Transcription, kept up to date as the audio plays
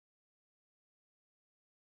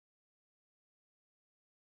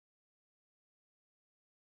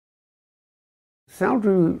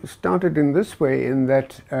SALDRU started in this way, in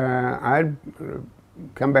that I'd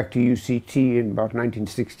come back to UCT in about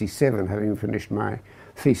 1967, having finished my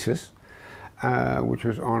thesis, which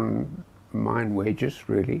was on mine wages,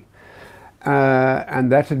 really.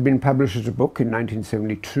 And that had been published as a book in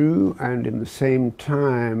 1972, and in the same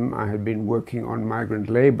time I had been working on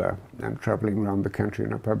migrant labor and traveling around the country,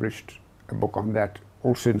 and I published a book on that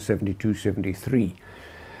also in 72, 73.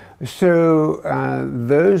 So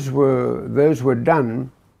those were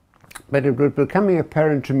done, but it was becoming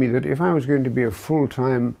apparent to me that if I was going to be a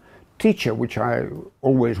full-time teacher, which I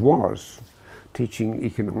always was, teaching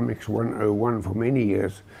Economics 101 for many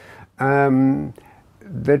years,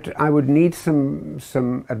 that I would need some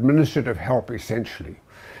administrative help, essentially.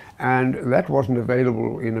 And that wasn't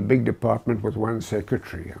available in a big department with one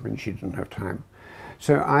secretary. I mean, she didn't have time.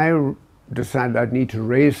 So I decided I'd need to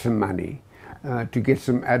raise some money to get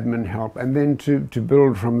some admin help, and then to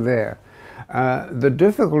build from there. The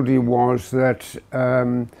difficulty was that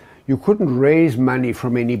you couldn't raise money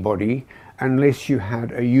from anybody unless you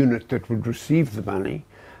had a unit that would receive the money.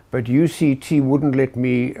 But UCT wouldn't let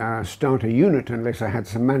me start a unit unless I had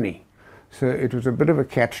some money. So it was a bit of a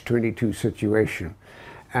catch-22 situation.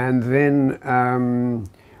 And then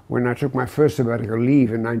when I took my first sabbatical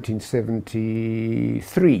leave in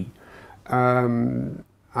 1973,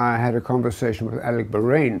 I had a conversation with Alec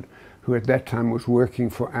Bahrain, who at that time was working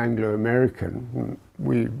for Anglo-American.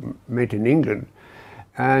 We met in England,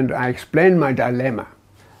 and I explained my dilemma.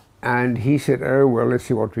 And he said, "Oh, well, let's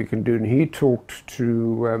see what we can do." And he talked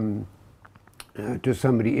to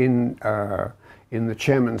somebody in the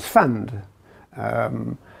chairman's fund,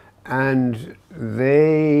 and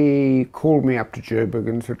they called me up to Joburg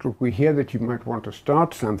and said, "Look, we hear that you might want to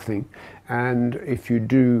start something, and if you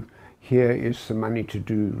do, here is some money to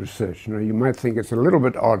do research." You know, you might think it's a little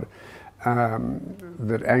bit odd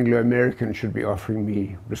that Anglo-American should be offering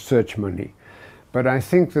me research money. But I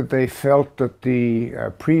think that they felt that the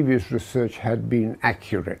previous research had been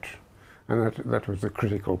accurate, and that was the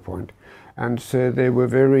critical point. And so they were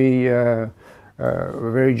very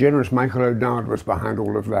generous. Michael O'Dowd was behind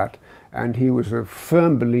all of that, and he was a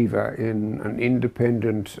firm believer in an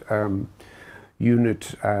independent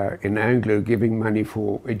unit in Anglo giving money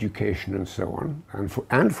for education and so on,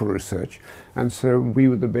 and for research. And so we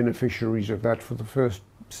were the beneficiaries of that for the first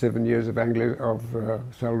 7 years of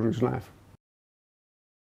SALDRU's life.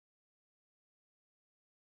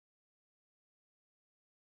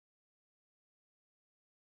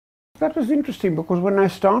 That was interesting, because when I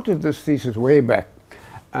started this thesis way back,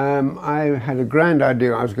 I had a grand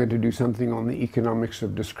idea I was going to do something on the economics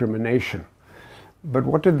of discrimination. But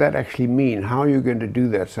what did that actually mean? How are you going to do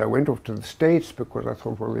that? So I went off to the States, because I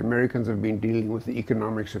thought, well, the Americans have been dealing with the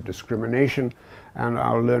economics of discrimination, and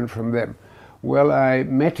I'll learn from them. Well, I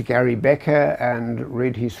met Gary Becker and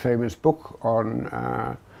read his famous book on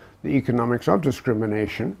the economics of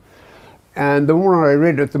discrimination. And the more I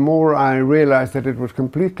read it, the more I realized that it was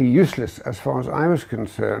completely useless, as far as I was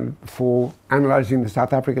concerned, for analyzing the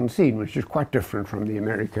South African scene, which is quite different from the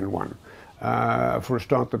American one. For a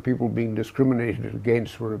start, the people being discriminated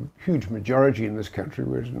against were a huge majority in this country,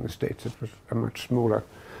 whereas in the States it was a much smaller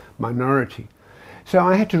minority. So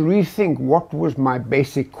I had to rethink what was my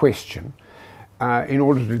basic question in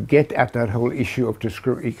order to get at that whole issue of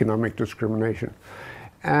economic discrimination.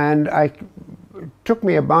 And it took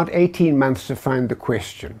me about 18 months to find the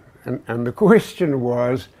question. And the question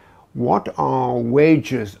was, what are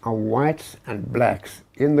wages of whites and blacks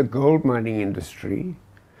in the gold mining industry?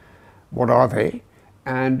 What are they?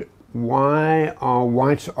 And why are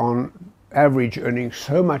whites on average earning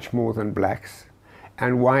so much more than blacks?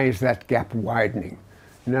 And why is that gap widening?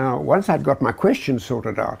 Now, once I'd got my question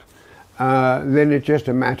sorted out, then it's just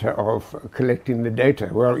a matter of collecting the data.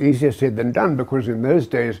 Well, easier said than done, because in those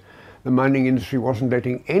days the mining industry wasn't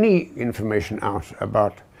letting any information out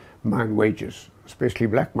about mine wages, especially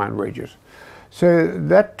black mine wages. So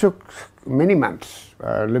that took many months,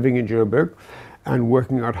 living in Joburg and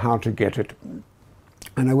working out how to get it.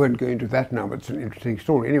 And I won't go into that now, but it's an interesting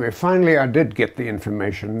story. Anyway, finally I did get the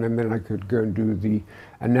information, and then I could go and do the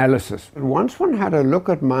analysis. And once one had a look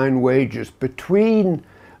at mine wages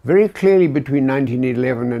very clearly between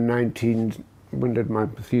 1911 and when did my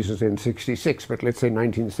thesis end? 66, but let's say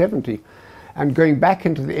 1970, and going back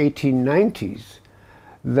into the 1890s,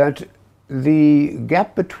 that the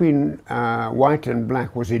gap between white and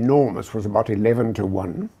black was enormous, was about 11 to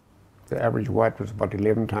 1. The average white was about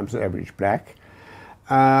 11 times the average black.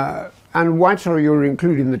 And whites you're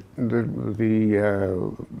including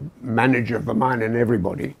the manager of the mine and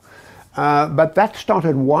everybody. But that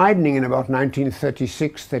started widening in about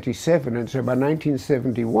 1936, 37, and so by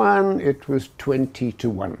 1971 it was 20 to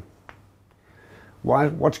 1. Why?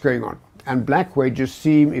 What's going on? And black wages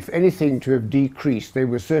seem, if anything, to have decreased. They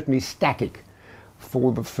were certainly static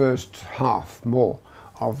for the first half, more,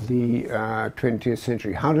 of the 20th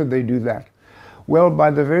century. How did they do that? Well,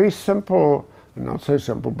 by the very simple, not so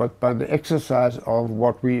simple, but by the exercise of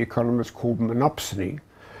what we economists call monopsony,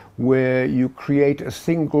 where you create a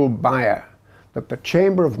single buyer, that the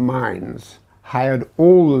Chamber of Mines hired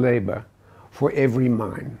all the labor for every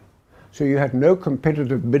mine. So you had no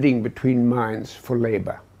competitive bidding between mines for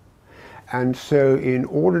labor. And so in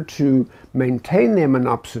order to maintain their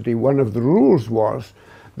monopsony, one of the rules was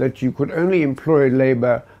that you could only employ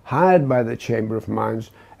labor hired by the Chamber of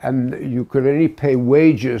Mines, and you could only pay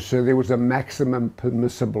wages, so there was a maximum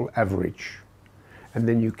permissible average. And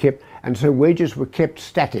then you kept, and so wages were kept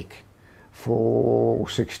static for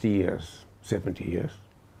 60 years, 70 years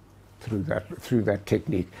through that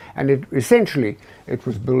technique. And essentially it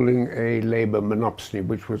was building a labor monopsony,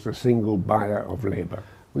 which was a single buyer of labor.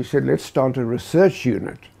 We said, let's start a research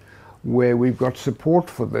unit where we've got support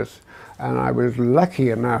for this. And I was lucky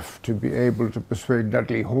enough to be able to persuade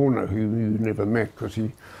Dudley Horner, who you never met because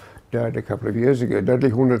he died a couple of years ago, Dudley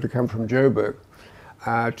Horner, to come from Joburg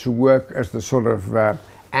to work as the sort of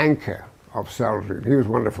anchor of SALDRU. He was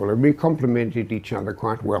wonderful, and we complemented each other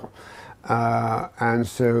quite well. And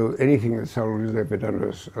so anything that SALDRU's ever done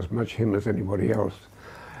was as much him as anybody else.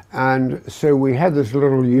 And so we had this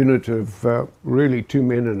little unit of really 2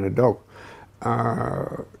 men and a dog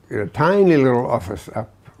in a tiny little office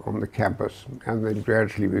up on the campus, and then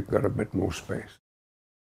gradually we've got a bit more space.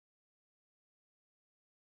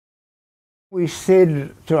 We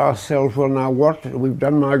said to ourselves, well, now what? We've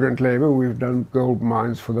done migrant labor, we've done gold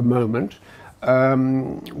mines for the moment.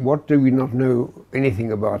 What do we not know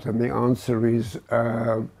anything about? And the answer is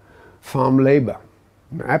farm labor.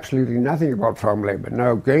 Absolutely nothing about farm labor.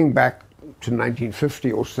 Now, going back to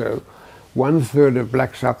 1950 or so, 1/3 of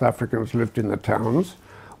black South Africans lived in the towns,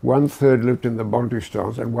 1/3 lived in the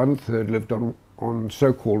Bantustans, and 1/3 lived on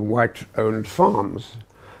so-called white-owned farms.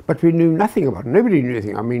 But we knew nothing about it. Nobody knew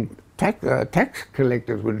anything. I mean, tax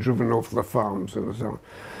collectors were driven off the farms and so on.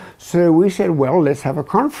 So we said, well, let's have a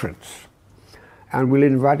conference. And we'll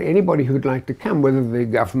invite anybody who'd like to come, whether they're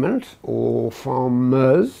government or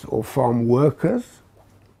farmers or farm workers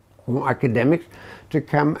or academics, to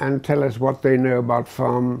come and tell us what they know about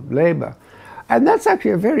farm labor. And that's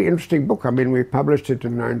actually a very interesting book. I mean, we published it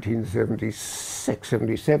in 1976,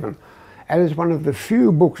 77. And it's one of the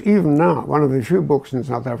few books, even now, one of the few books in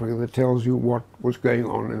South Africa that tells you what was going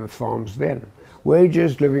on in the farms then.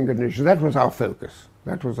 Wages, living conditions, that was our focus.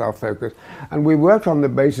 That was our focus. And we worked on the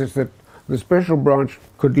basis that the special branch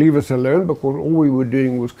could leave us alone, because all we were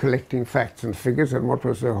doing was collecting facts and figures, and what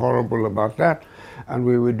was so horrible about that? And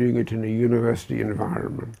we were doing it in a university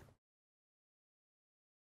environment.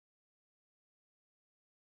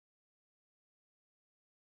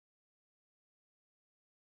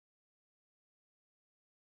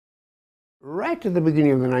 Right at the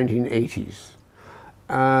beginning of the 1980s,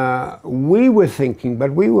 we were thinking,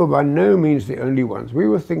 but we were by no means the only ones, we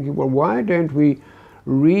were thinking, well, why don't we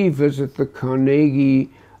revisit the Carnegie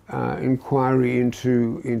inquiry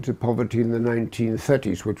into poverty in the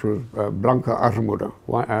 1930s, which was blanke armoede,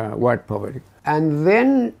 white poverty. And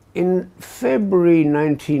then in February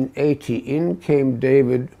 1980, in came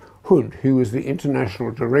David Hood, who was the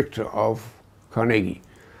international director of Carnegie.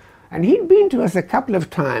 And he'd been to us a couple of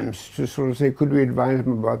times to sort of say, could we advise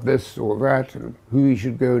him about this or that, and who he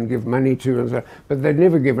should go and give money to, and so, but they'd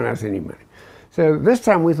never given us any money. So this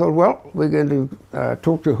time we thought, well, we're going to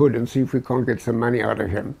talk to Hood and see if we can't get some money out of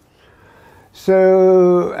him.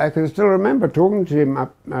 So I can still remember talking to him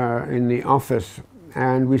up in the office,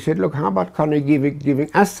 and we said, look, how about Carnegie giving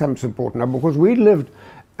us some support now? Because we lived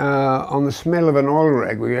on the smell of an oil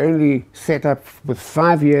rag. We only set up with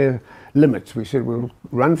 5-year limits. We said, we'll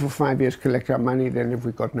run for 5 years, collect our money, then if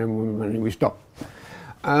we got no more money, we stop.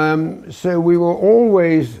 So we were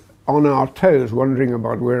always on our toes, wondering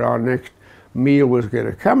about where our next meal was going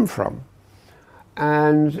to come from.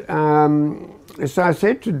 And so I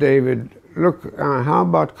said to David, look, how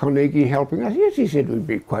about Carnegie helping us? Yes, he said, we'd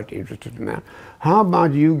be quite interested in that. How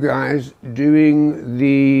about you guys doing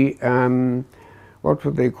the, what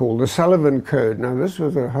would they call, the Sullivan Code? Now, this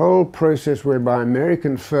was a whole process whereby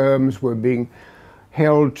American firms were being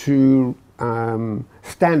held to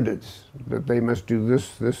standards, that they must do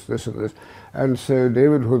this, this, this, and this. And so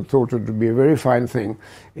David Hood thought it would be a very fine thing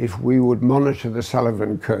if we would monitor the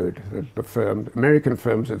Sullivan Code, that the American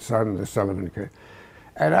firms had signed the Sullivan Code.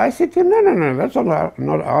 And I said to him, no, that's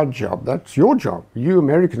not our job, that's your job. You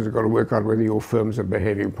Americans have got to work out whether your firms are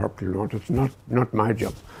behaving properly or not. It's not my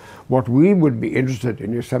job. What we would be interested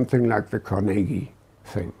in is something like the Carnegie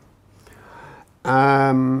thing.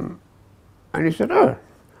 And he said, oh,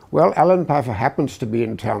 well, Alan Pfeiffer happens to be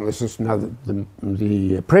in town. This is now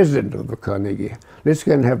the president of the Carnegie. Let's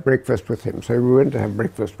go and have breakfast with him. So we went to have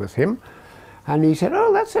breakfast with him. And he said,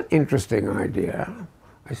 oh, that's an interesting idea.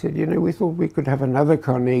 I said, you know, we thought we could have another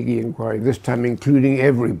Carnegie inquiry, this time including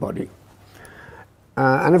everybody.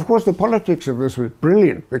 And of course the politics of this was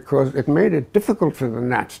brilliant because it made it difficult for the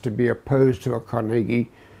Nats to be opposed to a Carnegie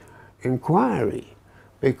inquiry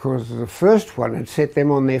because the first one had set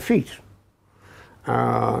them on their feet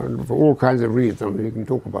for all kinds of reasons. I mean, you can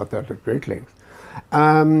talk about that at great length.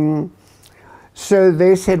 So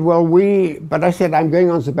they said, well, but I said, I'm going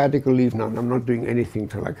on sabbatical leave now and I'm not doing anything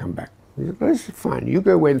till I come back. He said, that's fine. You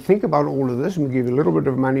go away and think about all of this and we'll give you a little bit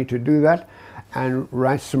of money to do that and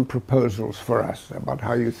write some proposals for us about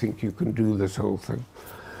how you think you can do this whole thing.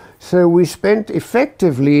 So we spent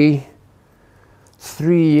effectively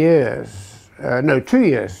 2 years,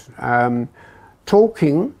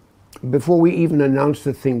 talking before we even announced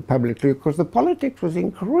the thing publicly because the politics was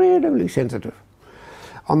incredibly sensitive.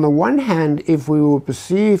 On the one hand, if we were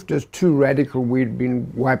perceived as too radical, we'd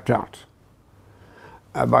been wiped out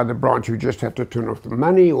by the branch. You just had to turn off the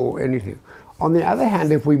money or anything. On the other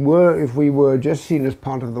hand, if we were just seen as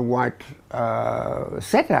part of the white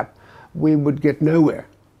setup, we would get nowhere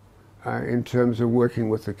in terms of working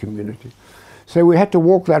with the community. So we had to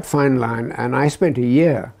walk that fine line, and I spent a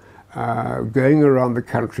year going around the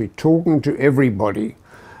country talking to everybody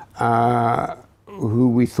who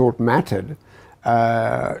we thought mattered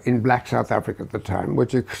in black South Africa at the time,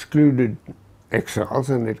 which excluded exiles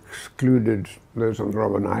and excluded those on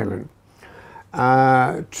Robben Island,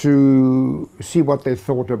 to see what they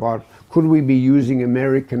thought about, could we be using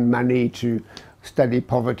American money to study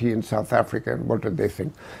poverty in South Africa, and what did they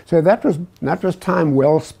think? So that was time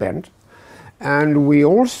well spent. And we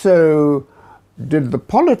also did the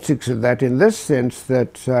politics of that in this sense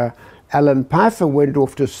that Alan Pfeiffer went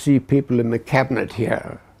off to see people in the cabinet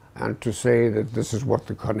here and to say that this is what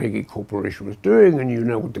the Carnegie Corporation was doing, and you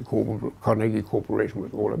know what the Carnegie Corporation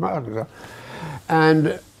was all about.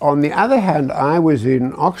 And on the other hand, I was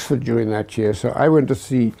in Oxford during that year, so I went to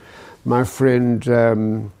see my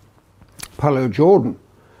friend Paulo Jordan,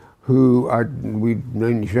 who we'd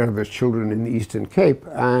known each other as children in the Eastern Cape,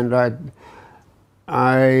 and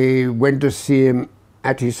I went to see him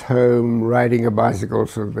at his home riding a bicycle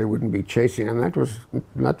so they wouldn't be chasing, and that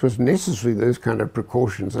was necessary, those kind of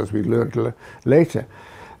precautions, as we learned later.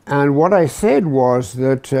 And what I said was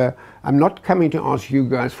that I'm not coming to ask you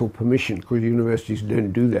guys for permission, because universities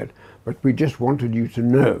don't do that, but we just wanted you to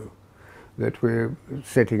know that we're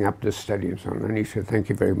setting up this study and so on. And he said, thank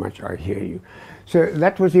you very much, I hear you. So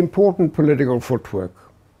that was important political footwork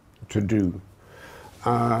to do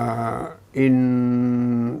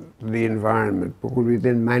in the environment, but we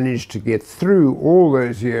then managed to get through all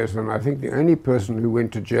those years, and I think the only person who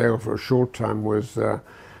went to jail for a short time was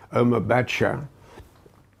Omar Badsha,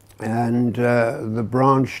 and the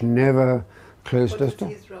branch never closed us down.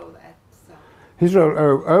 What was his role at SALDRU? His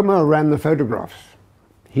role, Omar ran the photographs.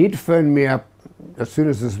 He'd phoned me up as soon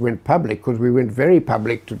as this went public, because we went very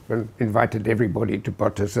public and invited everybody to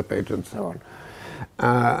participate and so on.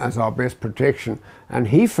 As our best protection. And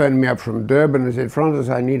he phoned me up from Durban and said, Francis,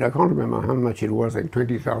 I can't remember how much it was, like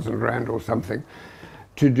 20,000 Rand or something,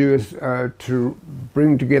 to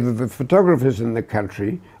bring together the photographers in the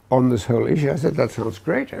country on this whole issue. I said, that sounds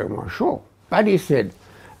great, Omar, sure. But he said,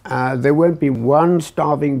 there won't be one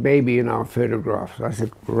starving baby in our photographs. I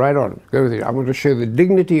said, right on, go with it. I want to show the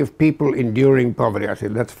dignity of people enduring poverty. I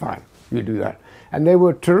said, that's fine, you do that. And they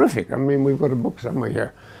were terrific. I mean, we've got a book somewhere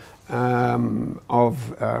here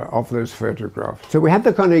of those photographs. So we had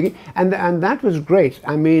the Carnegie, and that was great.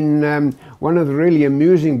 I mean, one of the really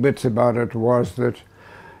amusing bits about it was that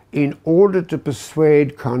in order to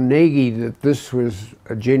persuade Carnegie that this was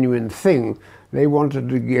a genuine thing, they wanted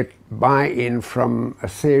to get buy-in from a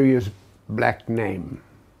serious black name.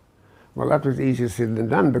 Well, that was easier said than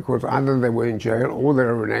done, because either they were in jail or they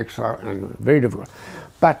were in exile, and very difficult.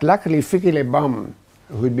 But luckily, Fikile Bam,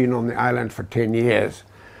 who'd been on the island for 10 years,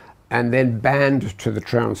 and then banned to the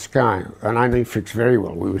Transkei, and I know Fix very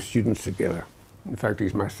well. We were students together. In fact,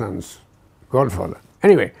 he's my son's godfather.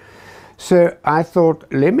 Anyway, so I thought,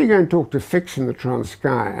 let me go and talk to Fix in the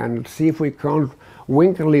Transkei and see if we can't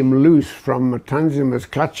winkle him loose from Matanzima's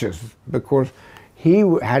clutches, because he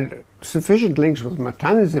had sufficient links with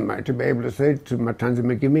Matanzima to be able to say to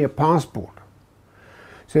Matanzima, give me a passport.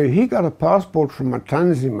 So he got a passport from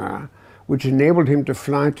Matanzima, which enabled him to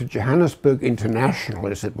fly to Johannesburg International,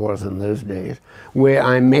 as it was in those days, where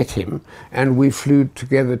I met him, and we flew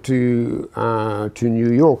together to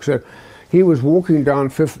New York. So he was walking down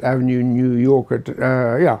Fifth Avenue, New York at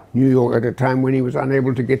a time when he was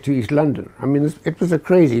unable to get to East London. I mean, it was a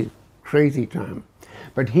crazy, crazy time.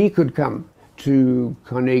 But he could come to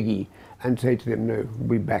Carnegie and say to them, no,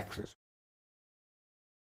 we back this.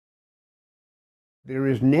 There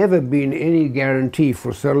has never been any guarantee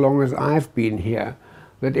for so long as I've been here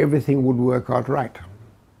that everything would work out right.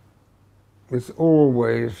 It's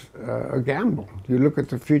always a gamble. You look at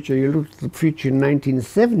the future, you look at the future in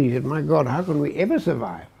 1970, and my God, how can we ever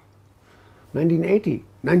survive? 1980,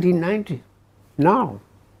 1990, now,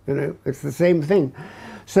 you know, it's the same thing.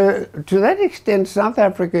 So to that extent, South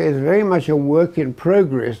Africa is very much a work in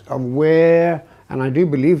progress of where, and I do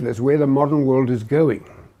believe this, where the modern world is going.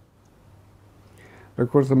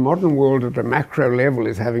 Because the modern world at a macro level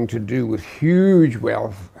is having to do with huge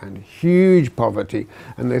wealth and huge poverty,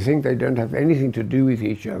 and they think they don't have anything to do with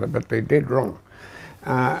each other, but they're dead wrong.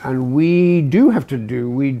 And we do have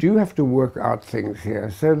to work out things here,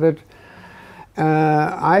 so that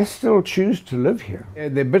I still choose to live here.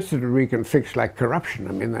 There are bits that we can fix, like corruption.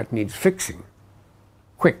 I mean, that needs fixing,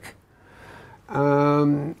 quick.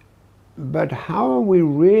 But how are we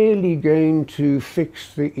really going to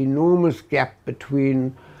fix the enormous gap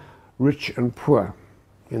between rich and poor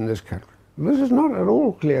in this country? This is not at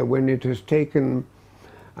all clear when it has taken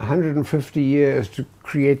 150 years to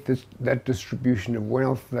create that distribution of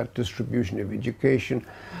wealth, that distribution of education.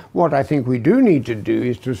 What I think we do need to do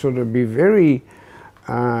is to sort of be very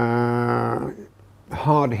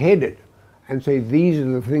hard-headed and say these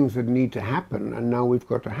are the things that need to happen, and now we've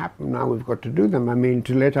got to happen, now we've got to do them. I mean,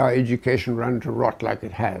 to let our education run to rot like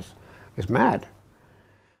it has is mad.